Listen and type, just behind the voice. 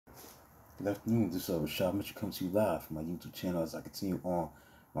Good afternoon. This is Rashad Mitchell coming to you live from my YouTube channel as I continue on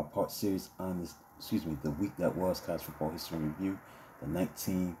my part series on the week that was college football history review, the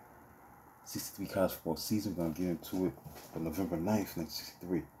 1963 college football season. We're going to get into it on November 9th,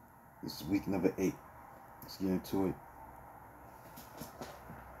 1963. This is week number 8. Let's get into it.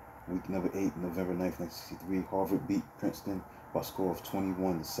 Week number 8, November 9th, 1963. Harvard beat Princeton by a score of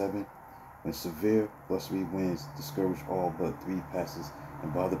 21-7. When severe blustery winds discouraged all but 3 passes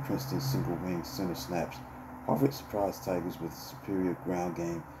and bothered Princeton's single-wing center snaps, Harvard surprised Tigers with a superior ground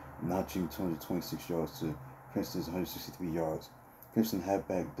game, notching 226 yards to Princeton's 163 yards. Princeton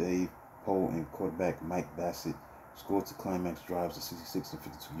halfback Dave Pohl and quarterback Mike Bassett scored to climax drives of 66 and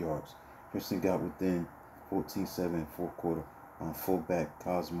 52 yards. Princeton got within 14-7 in fourth quarter on fullback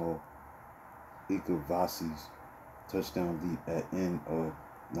Cosmo Ikavasi's touchdown lead at end of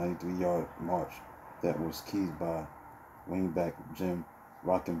 93-yard march that was keyed by wingback Jim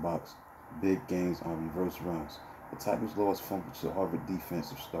Rockenbach's big gains on reverse runs. The Tigers lost fumble to Harvard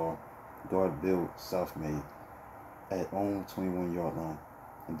defensive star guard Bill Southmaid at own 21-yard line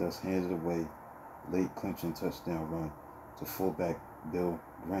and thus handed away late clinching touchdown run to fullback Bill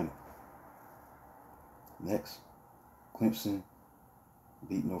Granite. Next, Clemson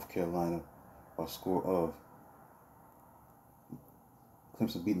beat North Carolina by a score of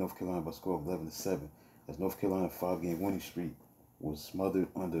 11-7 as North Carolina's 5-game winning streak was smothered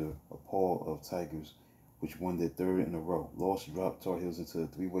under a pall of Tigers, which won their 3rd in a row. Loss dropped Tar Heels into a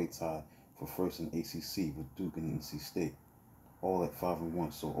 3-way tie for first in ACC with Duke and NC State, all at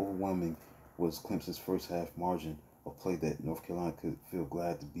 5-1. So overwhelming was Clemson's first half margin of play that North Carolina could feel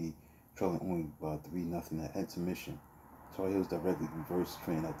glad to be trailing only by 3-0 at intermission. Tar Heels directly reversed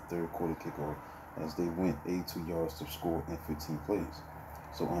trend at the 3rd quarter kickoff as they went 82 yards to score in 15 plays.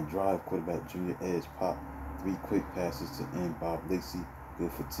 So on drive, quarterback Junior Edge popped 3 quick passes to end Bob Lacey,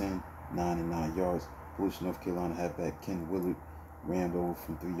 good for 10, 9, and 9 yards. Bullish North Carolina halfback Ken Willard rammed over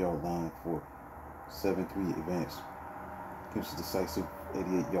from 3-yard line for 7-3 advance. Clemson's decisive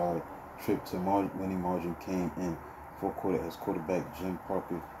 88-yard trip to winning margin came in fourth quarter as quarterback Jim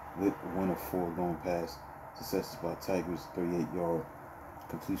Parker lit a winner 4 long pass successes by Tigers' 38-yard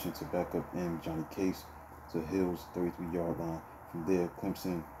completion to backup end Johnny Case to Hill's 33-yard line. From there,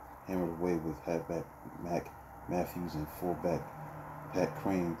 Clemson hammered away with halfback Mac Matthews and fullback Pat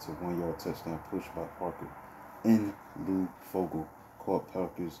Crane to 1-yard touchdown push by Parker. In Lou Fogel caught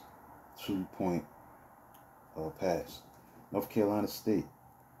Parker's 2-point pass. North Carolina State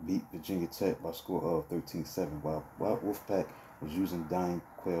beat Virginia Tech by a score of 13-7 while Wolfpack was using Diane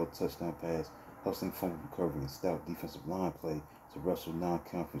Quayle touchdown pass, hustling fumble recovery, and stout defensive line play to wrestle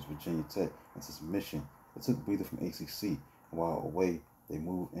non-conference Virginia Tech into submission. It took a breather from ACC, while away they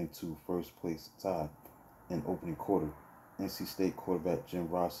moved into first place tie in opening quarter. NC State quarterback Jim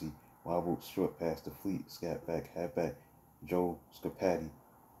Rossi wobbled short pass to fleet scat-back halfback Joe Scarpati,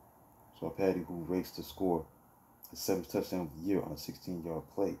 who raced to score his 7th touchdown of the year on a 16-yard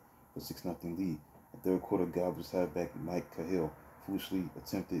play for 6-0 lead. The 3rd quarter, Gobbler's halfback Mike Cahill foolishly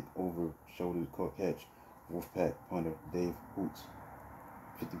attempted over-shoulder catch Wolfpack punter Dave Hoots.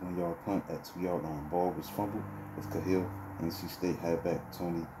 51-yard punt at 2-yard line. Ball was fumbled with Cahill and NC State halfback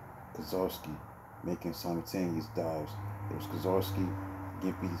Tony Kozarski making simultaneous dives. It was Kozarski,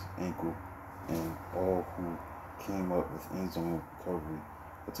 Gimpy's ankle, and all who came up with end zone recovery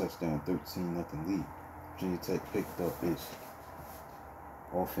for touchdown 13-0 lead. Virginia Tech picked up its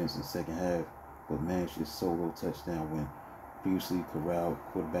offense in the second half, but managed its solo touchdown when previously corralled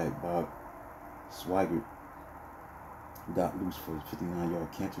quarterback Bob Swigert got loose for a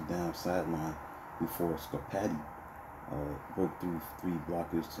 59-yard canter down sideline before Scarpati broke through 3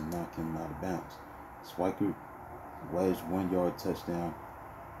 blockers to knock him out of bounds. Swigert wedged 1-yard touchdown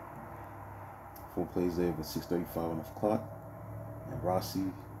 4 plays later with 6:35 on the clock, and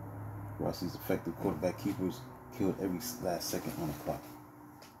Rossi's effective quarterback keepers killed every last second on the clock.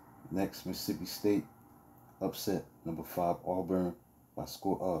 Next, Mississippi State upset number 5 Auburn by a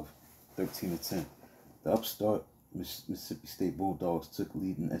score of 13-10. The upstart Mississippi State Bulldogs took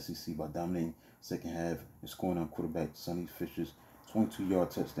lead in the SEC by dominating second half and scoring on quarterback Sonny Fisher's 22-yard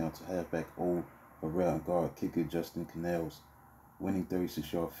touchdown to halfback Old Burrell and guard kicker Justin Cannell's winning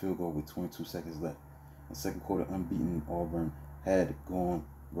 36-yard field goal with 22 seconds left. In second quarter, unbeaten Auburn had gone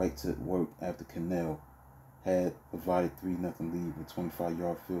right to work after Cannell had provided 3-0 lead with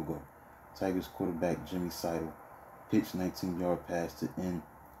 25-yard field goal. Tigers quarterback Jimmy Seidel pitched 19-yard pass to end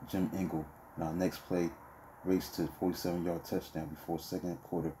Jim Engel, and our next play raced to 47-yard touchdown before second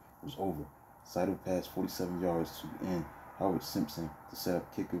quarter was over. Seidel passed 47 yards to end Howard Simpson to set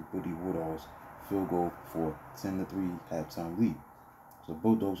up kicker Buddy Woodall's field goal for 10-3 halftime lead. The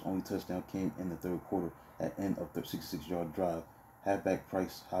Bulldogs' only touchdown came in the third quarter at end of the 66-yard drive. Halfback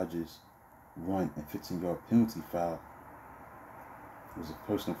Bryce Hodges' run and 15-yard penalty foul was a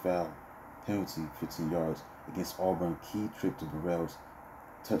personal foul penalty, 15 yards against Auburn. Key trip to Burrell's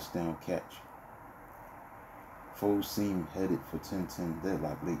touchdown catch. Foles seemed headed for 10-10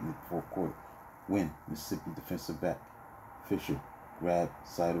 deadlock late in the fourth quarter when Mississippi defensive back Fisher grabbed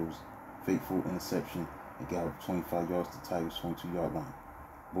Seidel's fateful interception and galloped 25 yards to Tigers' 22-yard line.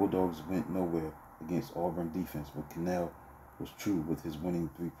 Bulldogs went nowhere against Auburn defense, but Cannell was true with his winning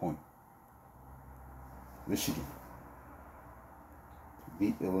three-point. Michigan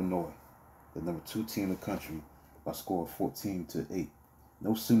beat Illinois, the number 2 team in the country, by a score of 14-8.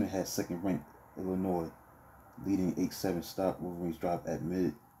 No sooner had second-ranked Illinois leading 8-7 stop Wolverines drive at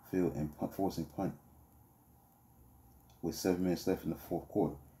midfield and forcing punt with 7 minutes left in the fourth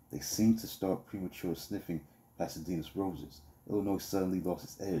quarter. They seemed to start premature sniffing Pasadena's roses. Illinois suddenly lost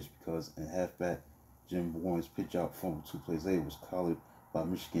its edge because in halfback Jim Warren's pitch-out fumble 2 plays later was collared by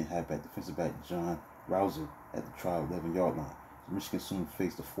Michigan halfback defensive back John Rouser at the trial 11-yard line. So Michigan soon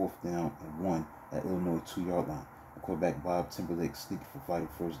faced a 4th down and 1 at Illinois 2-yard line. And quarterback Bob Timberlake sneaked for vital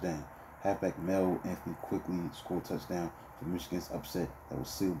first down. Halfback Mel Anthony quickly scored a touchdown for Michigan's upset that was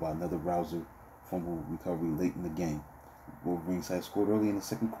sealed by another Rouser fumble recovery late in the game. Wolverines had scored early in the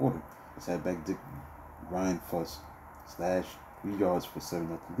second quarter as halfback Dick Reinfuss slashed 3 yards for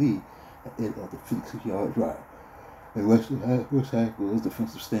 7-0 lead at the end of the 56-yard drive. And Western first half was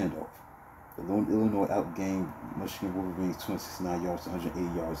defensive standoff. The Illinois outgained Michigan Wolverines 269 yards to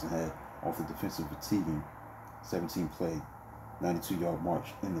 180 yards and had off the defensive fatiguing 17-play 92-yard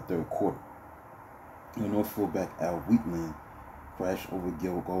march in the third quarter. Illinois fullback Al Wheatland crashed over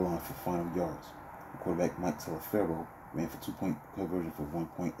the goal line for final yards. The quarterback Mike Teleferro ran for 2-point conversion for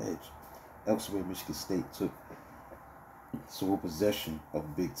 1-point edge. Elsewhere, Michigan State took sole possession of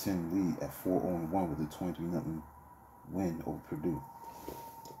the Big Ten lead at 4-1 with a 23-0 win over Purdue.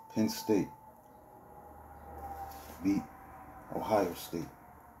 Penn State beat Ohio State,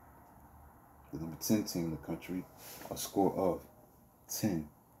 the number 10 team in the country, a score of 10-7.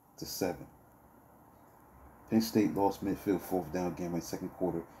 Penn State lost midfield 4th down game in the second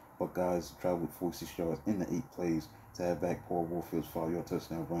quarter. Buckeyes traveled 46 yards in the 8 plays to have back Paul Warfield's 5-yard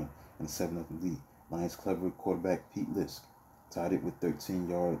touchdown run and a 7-0 lead. Lions clever quarterback Pete Lisk tied it with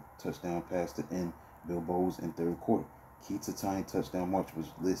 13-yard touchdown pass to end Bill Bowles in third quarter. Key to tying touchdown march was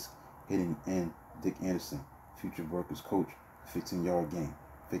Lisk hitting in Dick Anderson, future Rutgers coach, 15-yard game.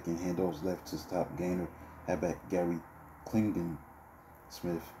 Faking handoffs left to top gainer halfback Gary Klingen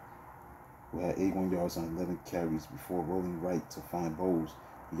Smith, who had 81 yards on 11 carries before rolling right to find Bowles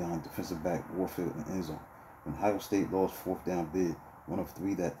beyond defensive back Warfield in the end zone. When Ohio State lost 4th down bid, one of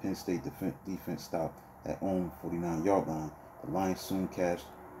 3 that Penn State defense stopped at own 49-yard line, the Lions soon cashed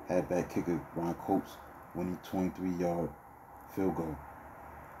halfback kicker Ron Coates' winning 23-yard field goal.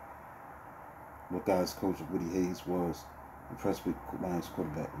 Buckeyes coach Woody Hayes was impressed with Lions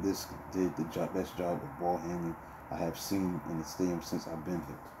quarterback. Lisk did the best job of ball handling I have seen in the stadium since I've been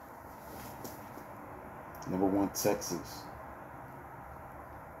here. Number 1 Texas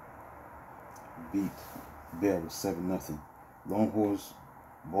beat Baylor 7-0. Longhorns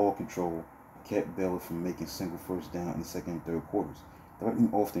ball control kept Baylor from making single first down in the second and third quarters.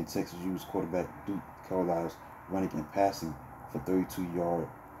 Threatening often, Texas used quarterback Duke Carlisle's running and passing for 32 yards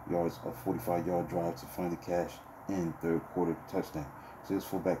of 45-yard drive to finally cash in third quarter touchdown. Steelers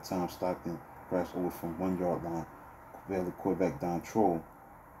fullback Tom Stockton crashed over from 1-yard line. Baylor quarterback Don Troll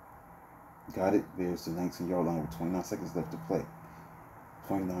guided Bears to 19-yard line with 29 seconds left to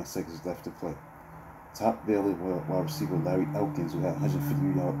play. Top Baylor wide receiver Larry Elkins, who had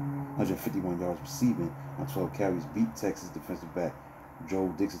 151 yards receiving on 12 carries, beat Texas defensive back Joe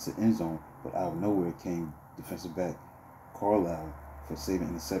Dixon to end zone, but out of nowhere came defensive back Carlisle for saving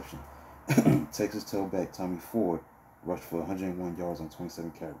interception. Texas tailback Tommy Ford rushed for 101 yards on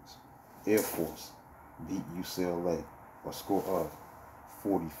 27 carries. Air Force beat UCLA by a score of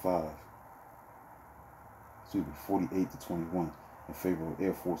 48-21 in favor of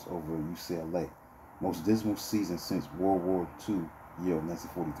Air Force over UCLA. Most dismal season since World War II, year of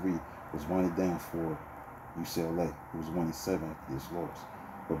 1943, was winding down for UCLA, who was 1-7 after this loss.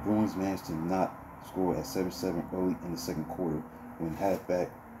 But Bruins managed to not score at 7-7 early in the second quarter when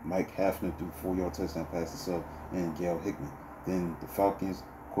halfback Mike Hafner threw 4-yard touchdown pass to sub and Gail Hickman. Then the Falcons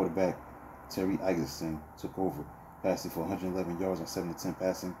quarterback Terry Iverson took over, passing for 111 yards on 7-10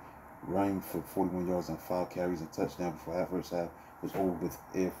 passing, running for 41 yards on 5 carries and touchdown before first half was over with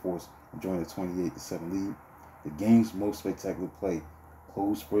Air Force enjoying a 28-7 lead. The game's most spectacular play,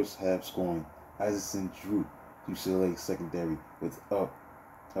 closed first half scoring. Isaacson drew UCLA secondary with up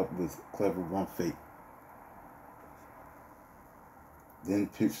helped with clever run fake. Then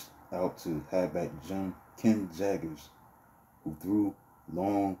pitched out to halfback Ken Jaggers, who threw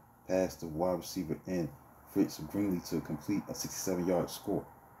long past the wide receiver end Fritz Greenlee to complete a 67-yard score.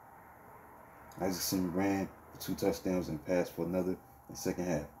 Isaacson ran for 2 touchdowns and passed for another in the second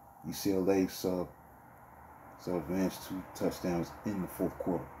half. UCLA saw advanced 2 touchdowns in the fourth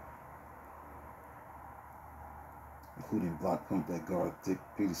quarter, including block punt that guard Dick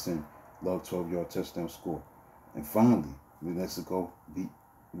Peterson loved 12-yard touchdown score. And finally, New Mexico beat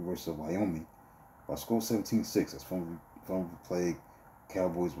University of Wyoming by score 17-6 as fumble-plagued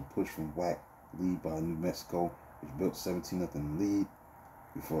Cowboys were pushed from WAC lead by New Mexico, which built 17-0 lead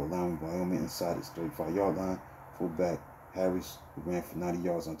before allowing Wyoming inside its 35-yard line. Fullback Harris, who ran for 90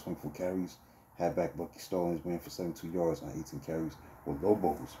 yards on 24 carries. Halfback Bucky Stallings ran for 72 yards on 18 carries, were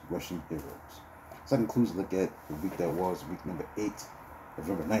Lobos rushing heroes. So that concludes a look at the week that was, week number 8,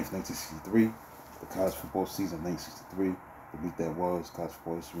 November 9th, 1963. The college football season 1963. The week that was, college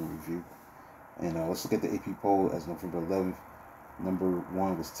football history review. And let's look at the AP poll as November 11th. Number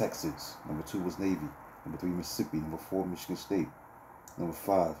 1 was Texas. Number 2 was Navy. Number 3, Mississippi. Number 4, Michigan State. Number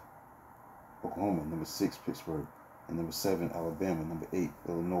 5, Oklahoma. Number 6, Pittsburgh. And number 7, Alabama. Number 8,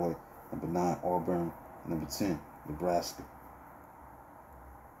 Illinois. Number 9, Auburn. And number 10, Nebraska.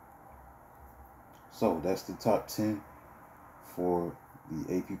 So that's the top 10 for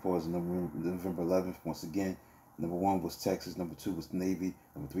the AP poll as November 11th. Once again, number 1 was Texas. Number 2 was Navy.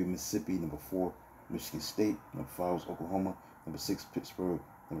 Number 3, Mississippi. Number 4, Michigan State. Number 5 was Oklahoma. Number 6, Pittsburgh.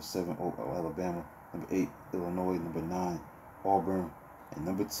 Number 7, Alabama. Number 8, Illinois. Number 9, Auburn. And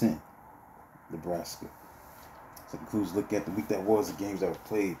number 10, Nebraska. So that concludes a look at the week that was, the games that were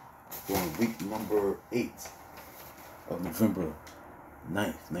played during week number 8 of November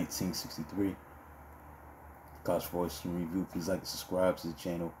 9th, 1963. College Football History Review. Please like and subscribe to the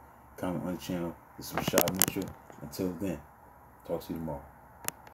channel. Comment on the channel. This is Rashad Mitchell. Until then, talk to you tomorrow.